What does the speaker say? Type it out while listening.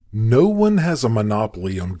No one has a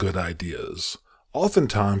monopoly on good ideas.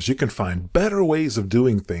 Oftentimes, you can find better ways of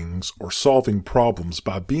doing things or solving problems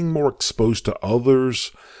by being more exposed to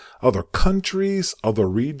others, other countries, other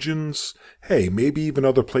regions, maybe even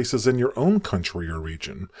other places in your own country or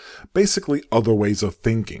region. Basically, other ways of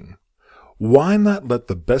thinking. Why not let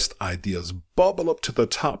the best ideas bubble up to the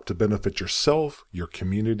top to benefit yourself, your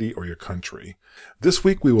community, or your country? This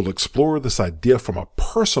week, we will explore this idea from a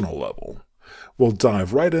personal level. We'll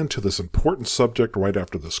dive right into this important subject right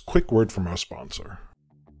after this quick word from our sponsor.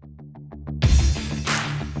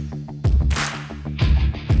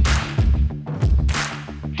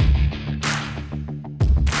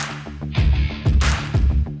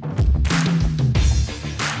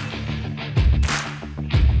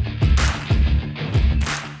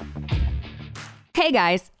 Hey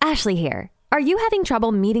guys, Ashley here. Are you having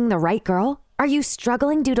trouble meeting the right girl? Are you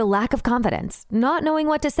struggling due to lack of confidence, not knowing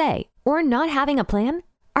what to say, or not having a plan?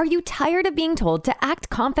 Are you tired of being told to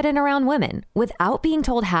act confident around women without being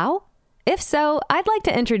told how? If so, I'd like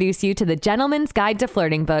to introduce you to the Gentleman's Guide to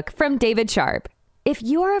Flirting book from David Sharp. If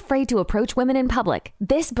you are afraid to approach women in public,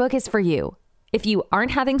 this book is for you. If you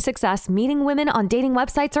aren't having success meeting women on dating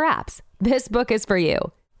websites or apps, this book is for you.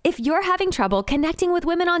 If you're having trouble connecting with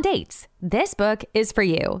women on dates, this book is for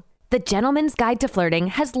you. The Gentleman's Guide to Flirting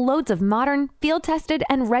has loads of modern, field-tested,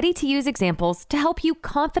 and ready-to-use examples to help you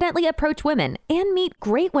confidently approach women and meet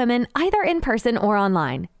great women either in person or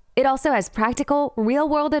online. It also has practical,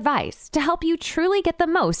 real-world advice to help you truly get the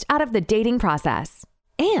most out of the dating process.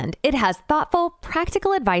 And it has thoughtful,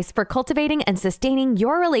 practical advice for cultivating and sustaining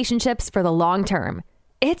your relationships for the long term.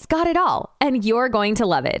 It's got it all, and you're going to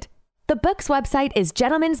love it. The book's website is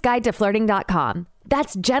gentlemansguidetoflirting.com.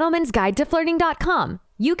 That's gentlemansguidetoflirting.com.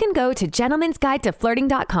 You can go to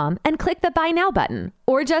gentlemansguidetoflirting.com and click the Buy Now button,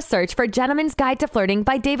 or just search for Gentleman's Guide to Flirting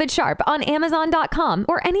by David Sharp on Amazon.com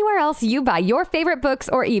or anywhere else you buy your favorite books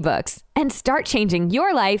or ebooks, and start changing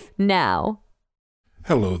your life now.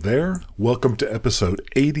 Hello there. Welcome to episode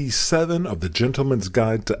 87 of the Gentleman's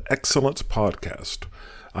Guide to Excellence podcast.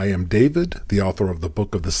 I am David, the author of the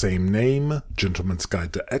book of the same name, Gentleman's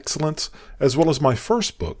Guide to Excellence, as well as my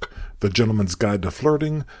first book, The Gentleman's Guide to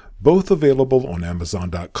Flirting, both available on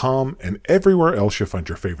Amazon.com and everywhere else you find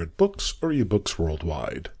your favorite books or ebooks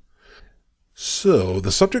worldwide. So,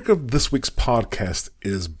 the subject of this week's podcast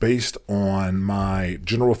is based on my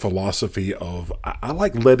general philosophy of I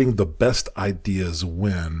like letting the best ideas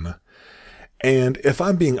win. And if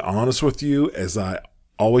I'm being honest with you, as I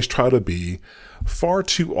always try to be, far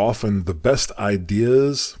too often the best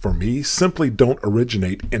ideas for me simply don't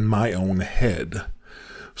originate in my own head.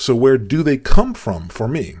 So where do they come from for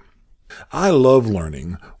me? I love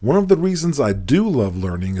learning. One of the reasons I do love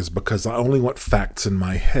learning is because I only want facts in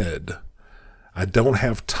my head. I don't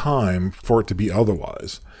have time for it to be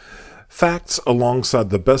otherwise. Facts alongside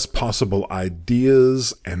the best possible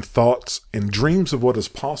ideas and thoughts and dreams of what is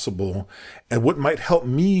possible and what might help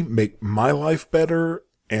me make my life better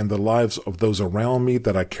and the lives of those around me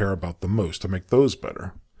that I care about the most to make those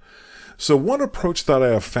better. So one approach that I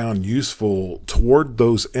have found useful toward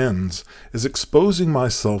those ends is exposing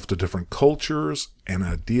myself to different cultures and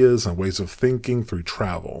ideas and ways of thinking through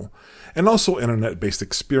travel, and also internet-based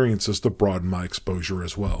experiences to broaden my exposure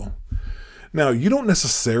as well. Now, you don't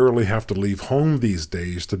necessarily have to leave home these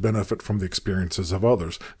days to benefit from the experiences of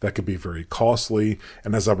others. That could be very costly.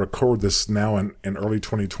 And as I record this now in early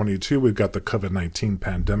 2022, we've got the COVID-19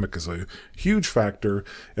 pandemic as a huge factor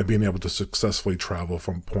in being able to successfully travel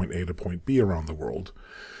from point A to point B around the world.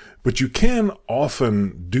 But you can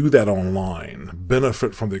often do that online,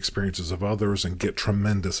 benefit from the experiences of others, and get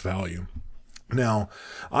tremendous value. Now,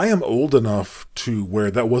 I am old enough to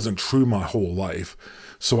where that wasn't true my whole life.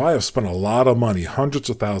 So I have spent a lot of money, hundreds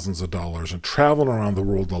of thousands of dollars, and traveled around the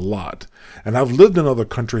world a lot. And I've lived in other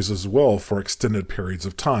countries as well for extended periods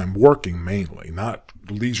of time, working mainly, not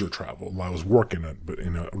leisure travel. I was working, but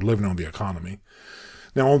living on the economy.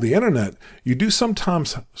 Now on the internet, you do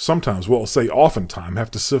oftentimes, have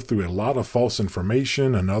to sift through a lot of false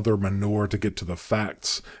information and other manure to get to the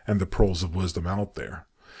facts and the pearls of wisdom out there.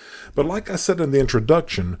 But like I said in the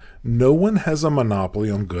introduction, no one has a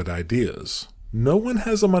monopoly on good ideas. No one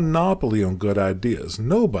has a monopoly on good ideas.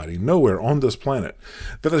 Nobody, nowhere on this planet.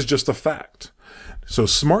 That is just a fact. So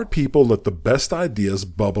smart people let the best ideas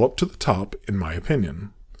bubble up to the top, in my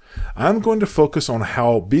opinion. I'm going to focus on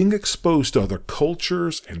how being exposed to other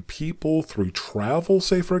cultures and people through travel,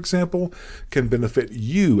 say for example, can benefit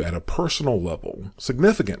you at a personal level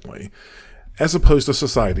significantly. as opposed to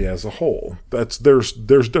society as a whole. There's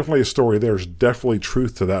definitely a story. There's definitely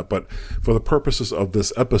truth to that. But for the purposes of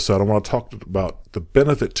this episode, I want to talk about the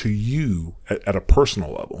benefit to you at a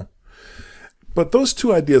personal level. But those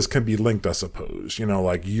two ideas can be linked, I suppose.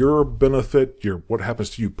 Like your benefit, what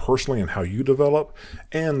happens to you personally and how you develop,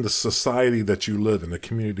 and the society that you live in, the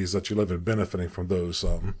communities that you live in, benefiting from those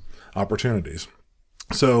opportunities.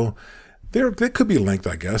 So they could be linked,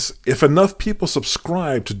 I guess, if enough people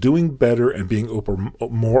subscribe to doing better and being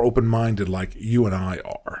more open-minded like you and I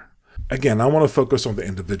are. Again, I want to focus on the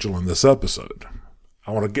individual in this episode.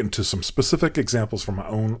 I want to get into some specific examples from my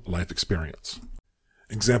own life experience.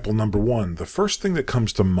 Example number 1, the first thing that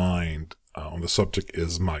comes to mind on the subject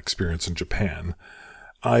is my experience in Japan.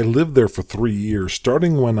 I lived there for 3 years,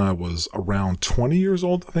 starting when I was around 20 years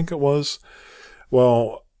old, I think it was.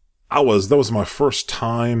 Well, that was my first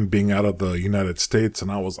time being out of the United States, and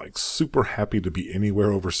I was like super happy to be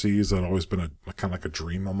anywhere overseas. That had always been a kind of like a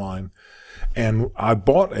dream of mine. And I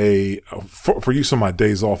bought for use on my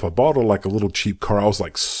days off, I bought a little cheap car. I was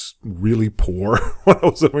like really poor when I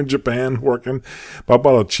was in Japan working, but I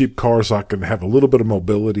bought a cheap car so I could have a little bit of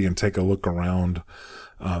mobility and take a look around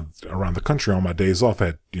the country on my days off. I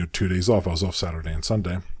had 2 days off. I was off Saturday and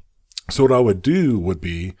Sunday. So what I would do would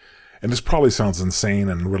be, and this probably sounds insane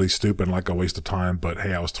and really stupid, like a waste of time, but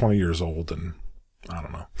hey, I was 20 years old and I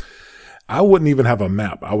don't know. I wouldn't even have a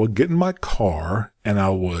map. I would get in my car and I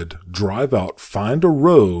would drive out, find a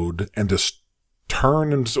road, and just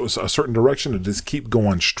turn in a certain direction and just keep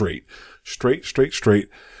going straight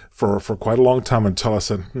for quite a long time until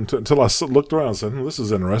I looked around and said, this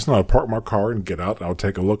is interesting. I'd park my car and get out and I would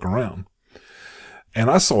take a look around. And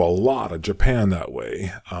I saw a lot of Japan that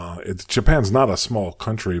way. Japan's not a small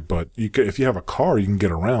country, but if you have a car, you can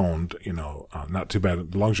get around, not too bad,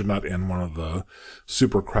 as long as you're not in one of the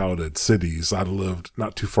super crowded cities. I lived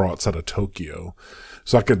not too far outside of Tokyo.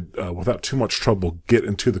 So I could, without too much trouble, get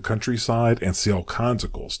into the countryside and see all kinds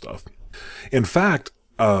of cool stuff. In fact,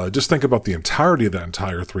 just think about the entirety of that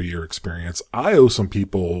entire 3-year experience. I owe some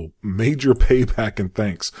people major payback and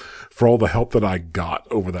thanks for all the help that I got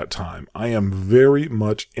over that time. I am very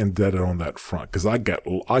much indebted on that front because I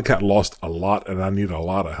got lost a lot and I needed a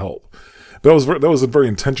lot of help. That was very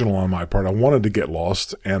intentional on my part. I wanted to get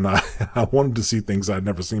lost and I wanted to see things I'd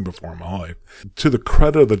never seen before in my life. To the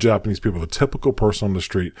credit of the Japanese people, the typical person on the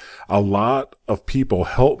street, a lot of people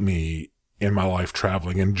helped me in my life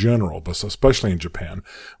traveling in general, but especially in Japan.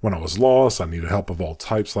 When I was lost, I needed help of all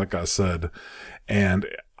types, like I said. And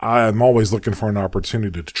I'm always looking for an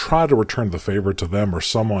opportunity to try to return the favor to them or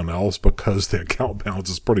someone else because the account balance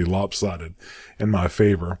is pretty lopsided in my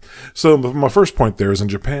favor. So my first point there is in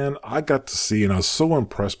Japan, I got to see, and I was so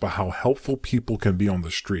impressed by how helpful people can be on the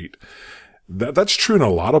street. That's true in a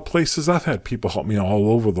lot of places. I've had people help me all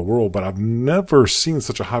over the world, but I've never seen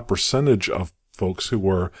such a high percentage of folks who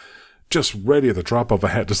were just ready at the drop of a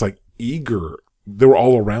hat, just like eager. They were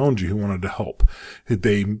all around you who wanted to help.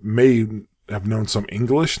 They may have known some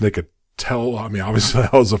English. They could tell. I mean, obviously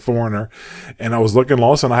I was a foreigner and I was looking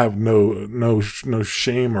lost, and I have no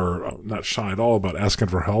shame or not shy at all about asking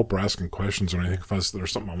for help or asking questions or anything if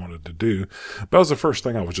there's something I wanted to do. But that was the first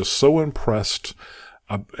thing. I was just so impressed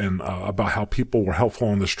about how people were helpful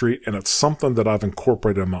on the street. And it's something that I've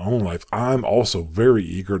incorporated in my own life. I'm also very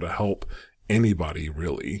eager to help anybody,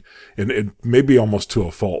 really. And it may be almost to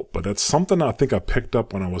a fault, but that's something I think I picked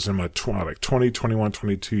up when I was in my 20, 21,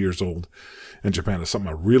 22 years old in Japan. It's something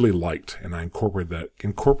I really liked, and I incorporated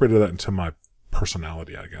that into my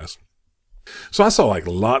personality, I guess. So I saw like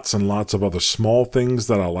lots and lots of other small things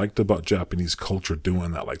that I liked about Japanese culture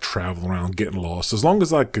doing that, like traveling around, getting lost. As long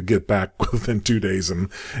as I could get back within 2 days and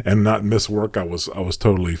not miss work, I was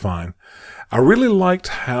totally fine. I really liked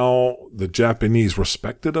how the Japanese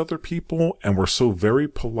respected other people and were so very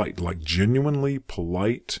polite, like genuinely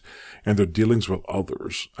polite in their dealings with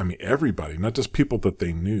others. I mean, everybody, not just people that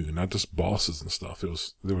they knew, not just bosses and stuff.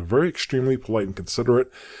 They were very extremely polite and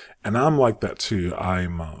considerate. And I'm like that too.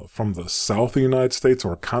 I'm from the South of the United States,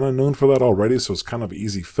 or kind of known for that already, so it's kind of an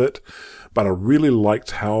easy fit. But I really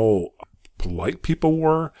liked how polite people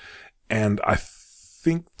were, and I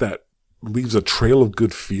think that leaves a trail of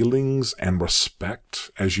good feelings and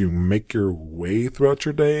respect as you make your way throughout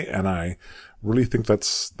your day, and I really think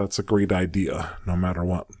that's a great idea, no matter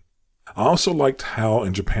what. I also liked how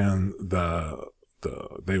in Japan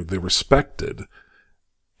they respected.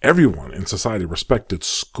 Everyone in society respected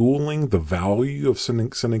schooling, the value of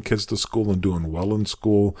sending kids to school and doing well in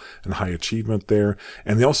school and high achievement there.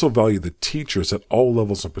 And they also value the teachers at all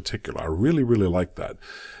levels in particular. I really, really like that.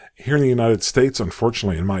 Here in the United States,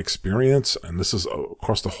 unfortunately, in my experience, and this is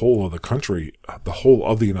across the whole of the country, the whole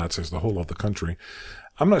of the United States, the whole of the country,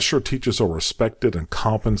 I'm not sure teachers are respected and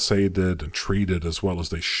compensated and treated as well as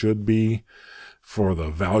they should be for the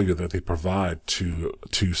value that they provide to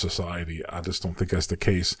society. I just don't think that's the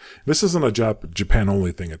case. This isn't a Japan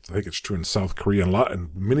only thing. I think it's true in South Korea and in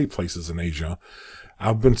many places in Asia.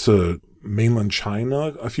 I've been to mainland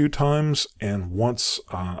China a few times, and once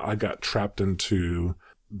I got trapped into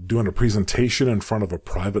doing a presentation in front of a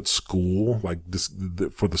private school, like this,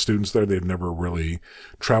 for the students there. They'd never really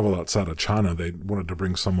traveled outside of China. They wanted to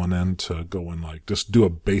bring someone in to go and like just do a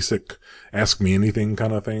basic ask me anything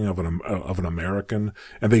kind of thing of an American.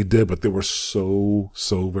 And they did, but they were so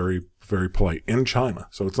very, very polite in China.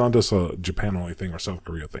 So it's not just a Japan only thing or South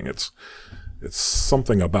Korea thing. It's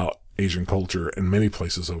something about Asian culture in many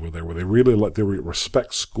places over there where they really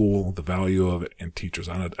respect school, the value of it, and teachers.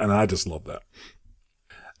 And I just love that.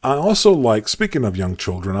 I also like, speaking of young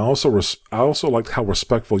children, I also like how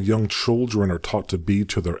respectful young children are taught to be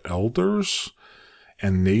to their elders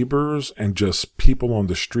and neighbors and just people on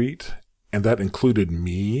the street. And that included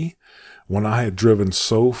me when I had driven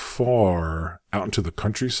so far out into the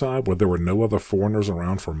countryside where there were no other foreigners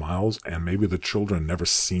around for miles, and maybe the children never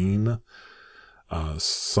seen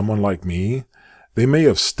someone like me. They may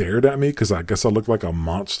have stared at me because I guess I looked like a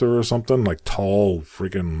monster or something, like tall,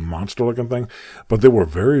 freaking monster looking thing. But they were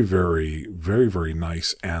very, very, very, very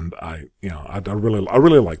nice. And I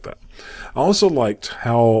really liked that. I also liked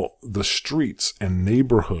how the streets and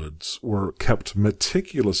neighborhoods were kept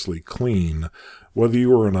meticulously clean, whether you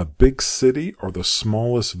were in a big city or the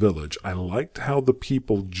smallest village. I liked how the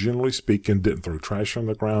people, generally speaking, didn't throw trash on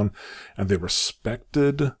the ground, and they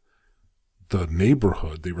respected the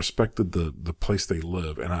neighborhood. They respected the place they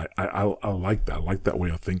live. And I like that. I like that way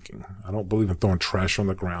of thinking. I don't believe in throwing trash on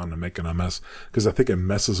the ground and making a mess, because I think it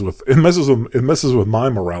messes with my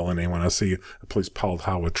morality when I see a place piled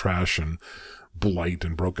high with trash and blight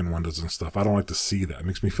and broken windows and stuff. I don't like to see that. It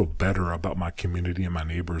makes me feel better about my community and my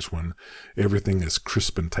neighbors when everything is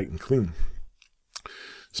crisp and tight and clean.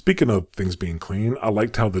 Speaking of things being clean, I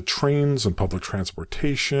liked how the trains and public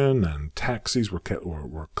transportation and taxis were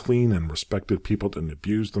clean and respected. People didn't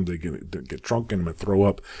abuse them. They didn't get drunk and throw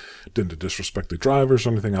up, didn't disrespect the drivers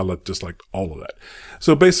or anything. I just liked all of that.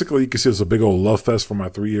 So basically, you can see it was a big old love fest for my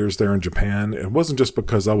 3 years there in Japan. It wasn't just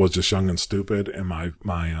because I was just young and stupid, and it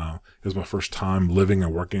was my first time living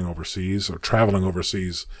and working overseas or traveling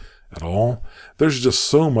overseas at all. There's just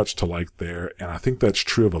so much to like there, and I think that's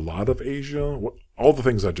true of a lot of Asia. All the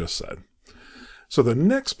things I just said. So the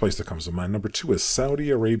next place that comes to mind, number 2, is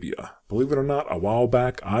Saudi Arabia. Believe it or not, a while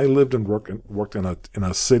back, I lived and worked in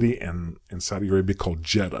a city in Saudi Arabia called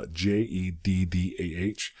Jeddah,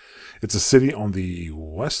 Jeddah. It's a city on the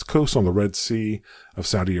west coast on the Red Sea of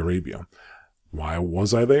Saudi Arabia. Why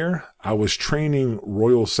was I there? I was training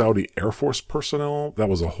Royal Saudi Air Force personnel. That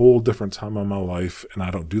was a whole different time of my life, and I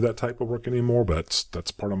don't do that type of work anymore, but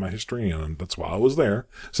that's part of my history, and that's why I was there.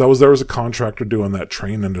 So I was there as a contractor doing that,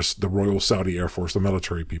 training the Royal Saudi Air Force, the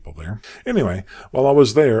military people there. Anyway, while I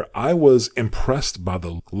was there, I was impressed by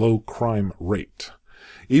the low crime rate.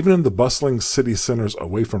 Even in the bustling city centers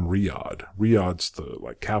away from Riyadh. Riyadh's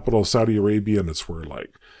the capital of Saudi Arabia, and it's where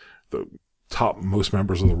the most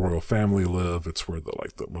members of the royal family live. It's where the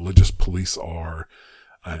religious police are.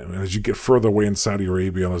 And as you get further away in Saudi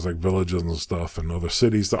Arabia, there's villages and stuff and other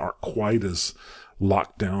cities that aren't quite as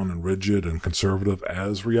locked down and rigid and conservative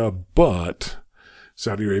as Riyadh. But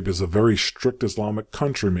Saudi Arabia is a very strict Islamic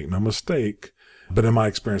country, make no mistake. But in my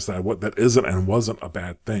experience, that isn't and wasn't a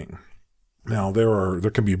bad thing. Now, there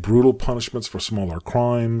can be brutal punishments for smaller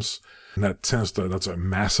crimes, and that's a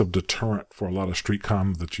massive deterrent for a lot of street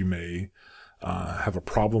crime that you may have a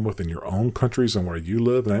problem with in your own countries and where you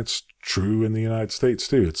live. And that's true in the United States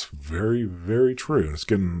too. It's very, very true. And it's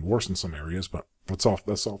getting worse in some areas, but that's off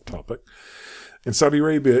topic. In Saudi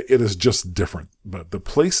Arabia, it is just different, but the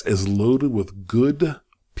place is loaded with good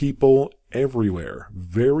people everywhere.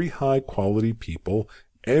 Very high quality people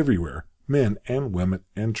everywhere. Men and women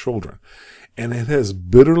and children. And it has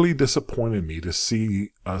bitterly disappointed me to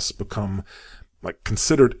see us become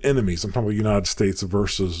considered enemies. I'm talking about the United States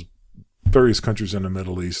versus various countries in the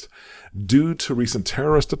Middle East due to recent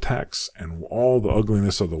terrorist attacks and all the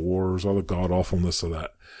ugliness of the wars, all the god-awfulness of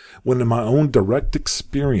that. When in my own direct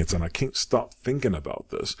experience, and I can't stop thinking about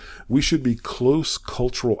this, we should be close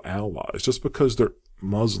cultural allies. Just because they're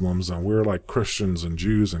Muslims and we're like Christians and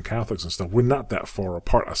Jews and Catholics and stuff, we're not that far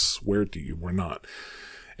apart. I swear to you, we're not.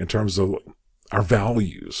 In terms of our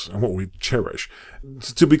values and what we cherish.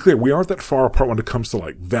 To be clear, we aren't that far apart when it comes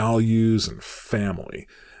to values and family.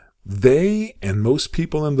 They and most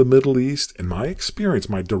people in the Middle East, in my experience,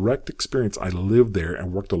 my direct experience, I lived there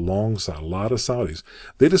and worked alongside a lot of Saudis.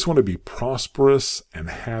 They just want to be prosperous and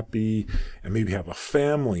happy and maybe have a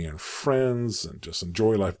family and friends and just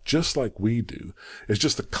enjoy life just like we do. It's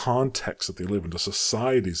just the context that they live in. The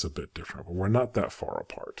society's a bit different, but we're not that far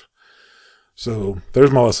apart. So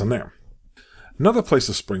there's my lesson there. Another place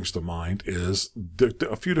that springs to mind is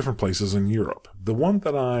a few different places in Europe. The one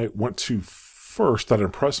that I went to first that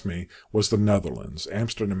impressed me was the Netherlands,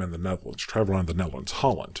 Amsterdam and the Netherlands, traveling around the Netherlands,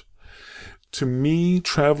 Holland. To me,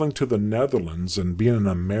 traveling to the Netherlands and being an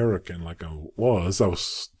American like I was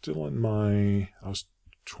still I was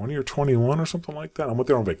 20 or 21 or something like that. I went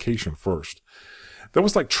there on vacation first. That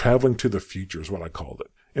was like traveling to the future is what I called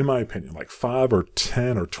it. In my opinion, like 5 or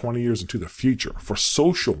 10 or 20 years into the future for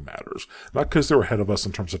social matters, not because they were ahead of us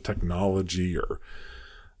in terms of technology or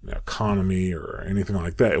economy or anything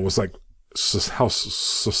like that. It was like how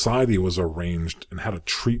society was arranged and how to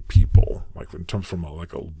treat people, like in terms from a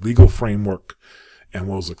legal framework and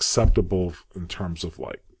what was acceptable in terms of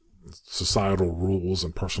like societal rules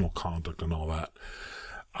and personal conduct and all that.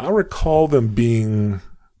 I recall them being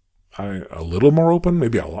a little more open,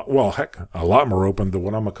 maybe a lot more open than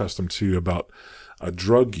what I'm accustomed to about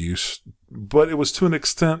drug use, but it was to an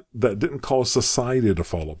extent that didn't cause society to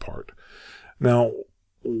fall apart. Now,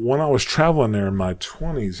 when I was traveling there in my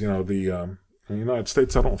 20s, in the United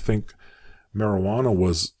States, I don't think marijuana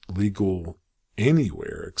was legal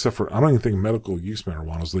anywhere except for, I don't even think medical use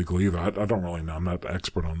marijuana is legal either. I don't really know. I'm not the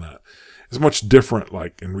expert on that. It's much different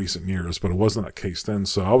like in recent years, but it wasn't that case then.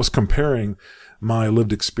 So I was comparing my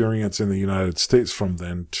lived experience in the United States from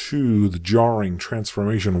then to the jarring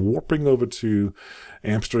transformation, warping over to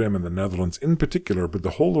Amsterdam and the Netherlands in particular, but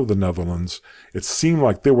the whole of the Netherlands, it seemed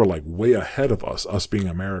like they were like way ahead of us being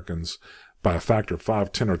Americans by a factor of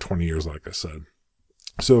 5, 10, or 20 years, like I said.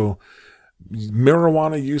 So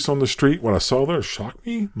marijuana use on the street, what I saw there shocked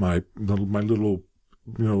me. My little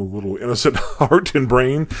innocent heart and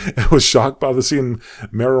brain was shocked by seeing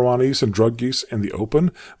marijuana use and drug use in the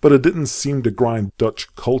open, but it didn't seem to grind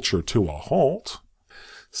Dutch culture to a halt.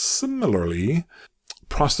 Similarly,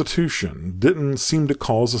 prostitution didn't seem to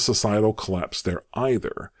cause a societal collapse there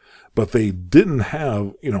either. But they didn't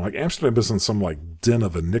have, like Amsterdam isn't some like den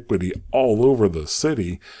of iniquity all over the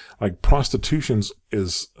city. Like prostitution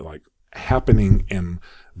is like happening in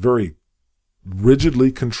very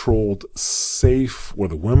rigidly controlled, safe, where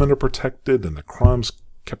the women are protected and the crime's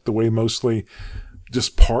kept away mostly,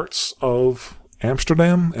 just parts of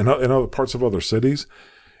Amsterdam and other parts of other cities.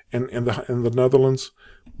 And in the Netherlands,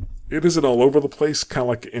 it isn't all over the place, kind of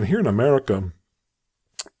like in here in America.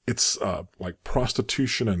 It's like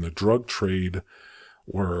prostitution and the drug trade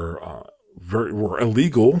were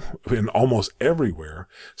illegal in almost everywhere.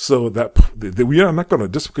 So that we are not going to,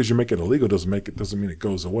 just because you make it illegal doesn't mean it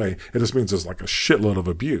goes away. It just means there's like a shitload of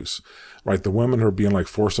abuse, right? The women are being like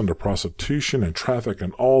forced into prostitution and traffic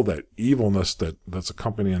and all that evilness that's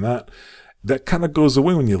accompanying that. That kind of goes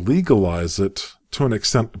away when you legalize it to an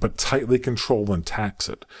extent, but tightly control and tax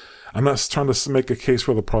it. I'm not trying to make a case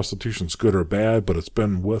whether prostitution's good or bad, but it's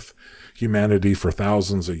been with humanity for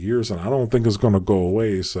thousands of years, and I don't think it's going to go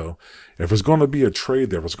away. So if there's going to be a trade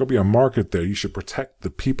there, if there's going to be a market there, you should protect the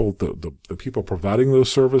people, the people providing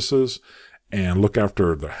those services, and look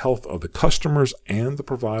after the health of the customers and the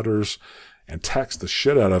providers, and tax the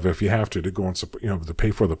shit out of it if you have to go and to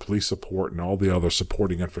pay for the police support and all the other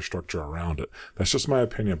supporting infrastructure around it. That's just my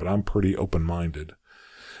opinion, but I'm pretty open-minded.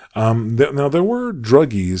 Now there were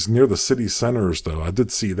druggies near the city centers, though. I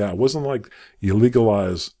did see that. It wasn't like you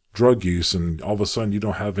legalize drug use and all of a sudden you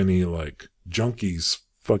don't have any like junkies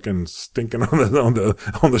fucking stinking on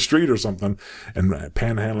the street or something and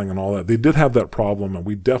panhandling and all that. They did have that problem, and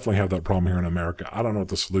we definitely have that problem here in America. I don't know what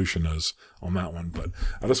the solution is on that one, but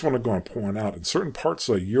I just want to go and point out in certain parts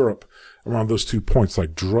of Europe around those 2 points,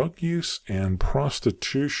 like drug use and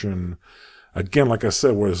prostitution. Again, like I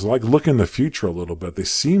said, where it's like look in the future a little bit. They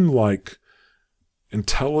seem like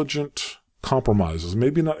intelligent compromises.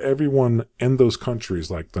 Maybe not everyone in those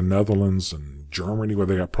countries, like the Netherlands and Germany, where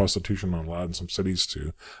they got prostitution allowed in some cities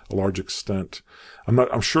to a large extent.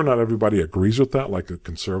 I'm sure not everybody agrees with that. Like the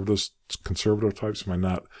conservative types might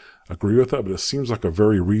not agree with that, but it seems like a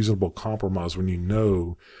very reasonable compromise when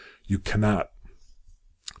you cannot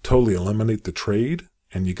totally eliminate the trade,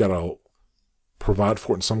 and you got to provide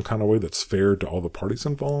for it in some kind of way that's fair to all the parties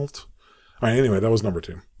involved. All right, anyway, that was number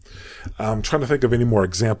 2. I'm trying to think of any more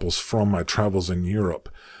examples from my travels in Europe.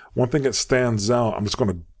 One thing that stands out, I'm just going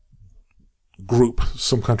to group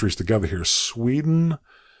some countries together here. Sweden,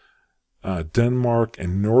 Denmark,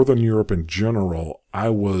 and Northern Europe in general, I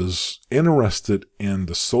was interested in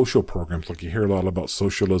the social programs. Like, you hear a lot about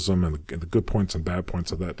socialism and the good points and bad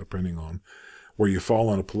points of that, depending on where you fall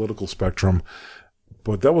on a political spectrum.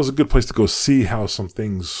 But that was a good place to go see how some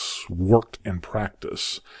things worked in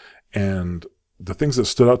practice. And the things that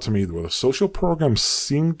stood out to me were the social programs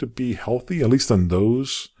seemed to be healthy, at least in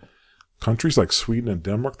those countries like Sweden and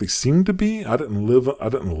Denmark. They seemed to be. I didn't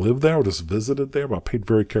live there. I just visited there, but I paid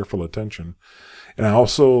very careful attention. And I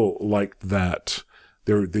also liked that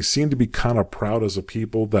they seemed to be kind of proud as a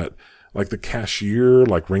people that, like, the cashier,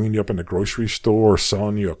 like, ringing you up in the grocery store,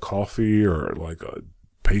 selling you a coffee or like a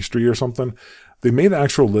pastry or something, they made an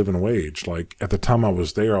actual living wage. Like, at the time I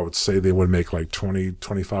was there, I would say they would make like 20,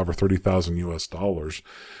 25 or 30,000 US dollars.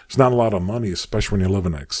 It's not a lot of money, especially when you live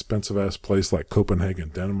in an expensive ass place like Copenhagen,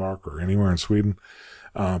 Denmark, or anywhere in Sweden.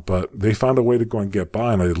 But they found a way to go and get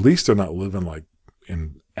by, and at least they're not living like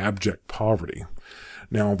in abject poverty.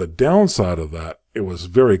 Now, the downside of that, it was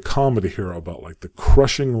very common to hear about like the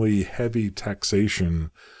crushingly heavy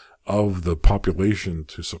taxation of the population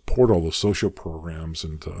to support all the social programs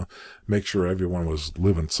and to make sure everyone was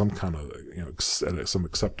living some kind of, at some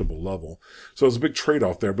acceptable level. So it was a big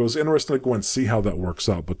trade-off there, but it was interesting to go and see how that works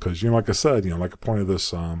out because, like I said, like the point of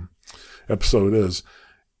this episode is,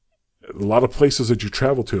 a lot of places that you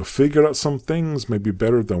travel to have figured out some things may be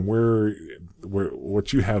better than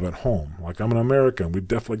what you have at home. Like, I'm an American. We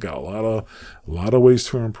definitely got a lot of ways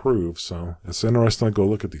to improve. So it's interesting to go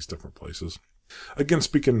look at these different places. Again,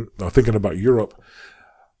 thinking about Europe,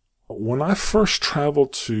 when I first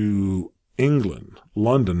traveled to England,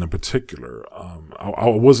 London in particular, I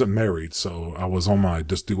wasn't married, so I was on my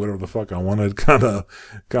just do whatever the fuck I wanted kind of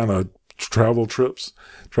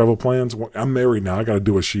travel plans. I'm married now. I got to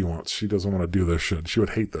do what she wants. She doesn't want to do this shit. She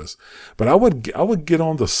would hate this. But I would get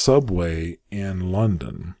on the subway in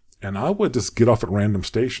London and I would just get off at random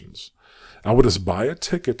stations. I would just buy a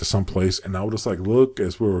ticket to some place and I would just like look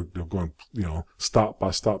as we were going, stop by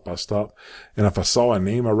stop by stop. And if I saw a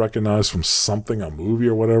name I recognized from something, a movie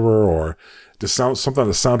or whatever, or just something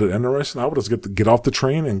that sounded interesting, I would just get off the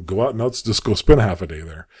train and go out and just go spend half a day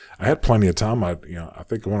there. I had plenty of time. I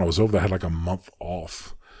think when I was over there, I had like a month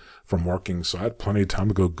off from working. So I had plenty of time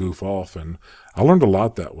to go goof off. And I learned a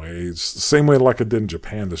lot that way. It's the same way like I did in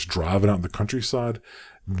Japan, just driving out in the countryside.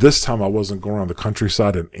 This time I wasn't going around the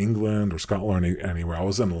countryside in England or Scotland or anywhere. I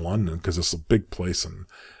was in London because it's a big place and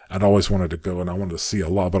I'd always wanted to go and I wanted to see a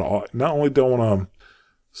lot. But not only do I want to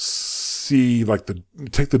see,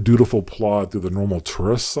 take the dutiful plod through the normal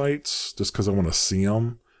tourist sites just because I want to see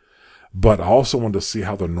them, but I also wanted to see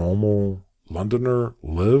how the normal Londoner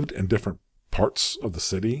lived in different parts of the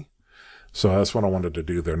city. So that's what I wanted to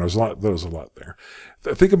do there. And there was a lot there.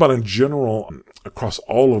 I think about in general, across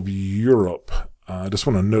all of Europe, I just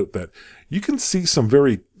want to note that you can see some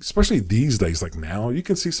especially these days, like now, you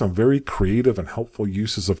can see some very creative and helpful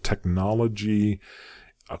uses of technology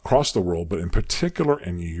across the world, but in particular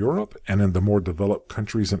in Europe and in the more developed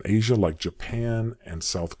countries in Asia like Japan and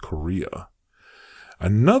South Korea.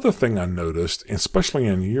 Another thing I noticed, especially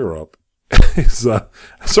in Europe, is, I'm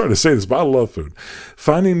sorry to say this, but I love food.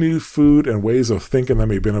 Finding new food and ways of thinking that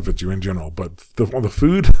may benefit you in general. But on the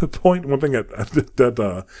food point, one thing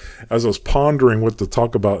that as I was pondering what to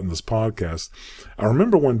talk about in this podcast, I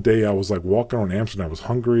remember one day I was like walking around Amsterdam, I was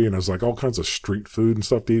hungry, and there was like all kinds of street food and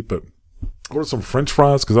stuff to eat, but I ordered some French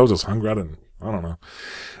fries because I was just hungry. I don't know.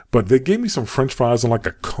 But they gave me some French fries in like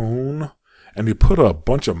a cone, and they put a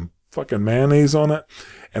bunch of fucking mayonnaise on it,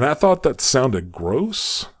 and I thought that sounded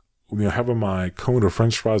gross. Having my cone of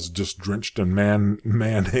French fries just drenched in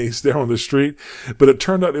mayonnaise there on the street. But it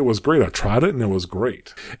turned out it was great. I tried it and it was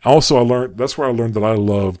great. Also, that's where I learned that I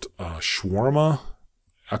loved shawarma.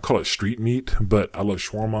 I call it street meat, but I love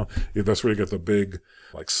shawarma. If that's where you get the big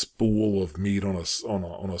like spool of meat on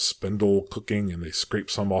a spindle cooking, and they scrape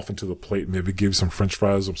some off into the plate and maybe give you some French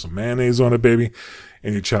fries with some mayonnaise on it, baby,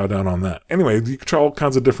 and you chow down on that. Anyway, you can try all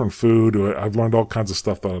kinds of different food. I've learned all kinds of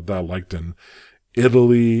stuff that I liked in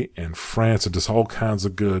Italy and France, and just all kinds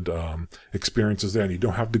of good experiences there. And you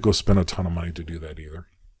don't have to go spend a ton of money to do that either.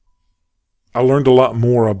 I learned a lot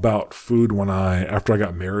more about food after I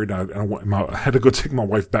got married. I had to go take my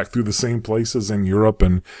wife back through the same places in Europe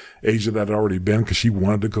and Asia that I'd already been because she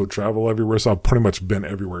wanted to go travel everywhere. So I've pretty much been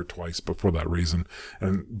everywhere twice, but for that reason.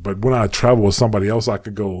 But when I travel with somebody else, I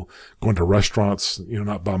could go into restaurants,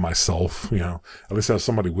 not by myself, at least have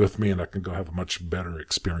somebody with me and I can go have a much better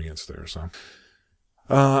experience there. So.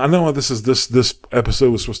 I know this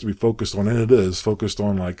episode was supposed to be focused on, and it is focused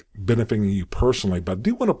on like benefiting you personally, but I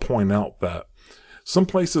do want to point out that Some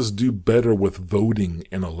places do better with voting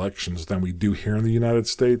in elections than we do here in the United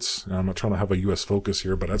States. And I'm not trying to have a U.S. focus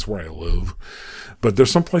here, but that's where I live. But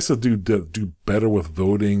there's some places that do better with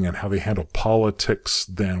voting and how they handle politics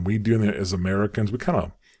than we do as Americans. We kind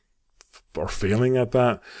of are failing at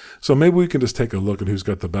that. So maybe we can just take a look at who's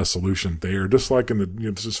got the best solution there, just like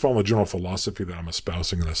just follow the general philosophy that I'm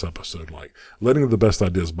espousing in this episode, like letting the best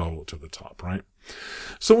ideas bubble to the top, right?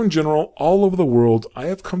 So in general, all over the world, I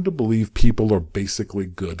have come to believe people are basically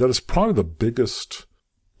good. That is probably the biggest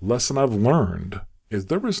lesson I've learned, is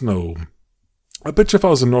there is no, I bet you if I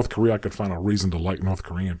was in North Korea, I could find a reason to like North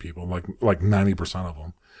Korean people, like 90% of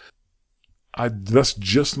them. That's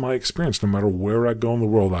just my experience. No matter where I go in the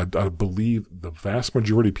world, I believe the vast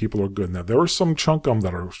majority of people are good. Now, there are some chunk of them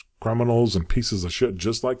that are criminals and pieces of shit,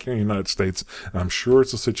 just like here in the United States. And I'm sure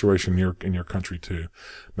it's a situation in your country too.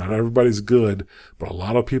 Not everybody's good, but a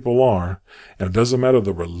lot of people are. And it doesn't matter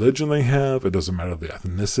the religion they have. It doesn't matter the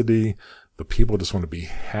ethnicity. The people just want to be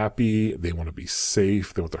happy. They want to be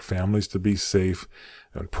safe. They want their families to be safe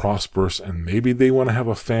and prosperous. And maybe they want to have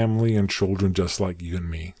a family and children just like you and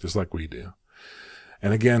me, just like we do.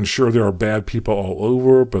 And again, sure, there are bad people all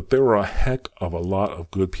over, but there are a heck of a lot of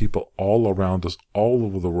good people all around us, all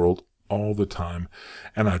over the world, all the time.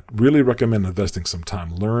 And I really recommend investing some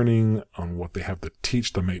time learning on what they have to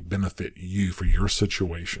teach to make benefit you for your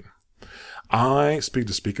situation.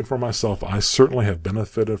 Speaking for myself, I certainly have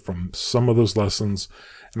benefited from some of those lessons.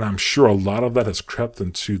 And I'm sure a lot of that has crept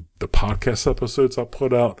into the podcast episodes I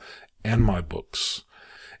put out and my books.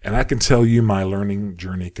 And I can tell you my learning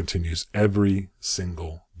journey continues every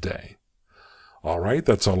single day. All right,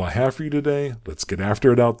 that's all I have for you today. Let's get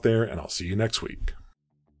after it out there, and I'll see you next week.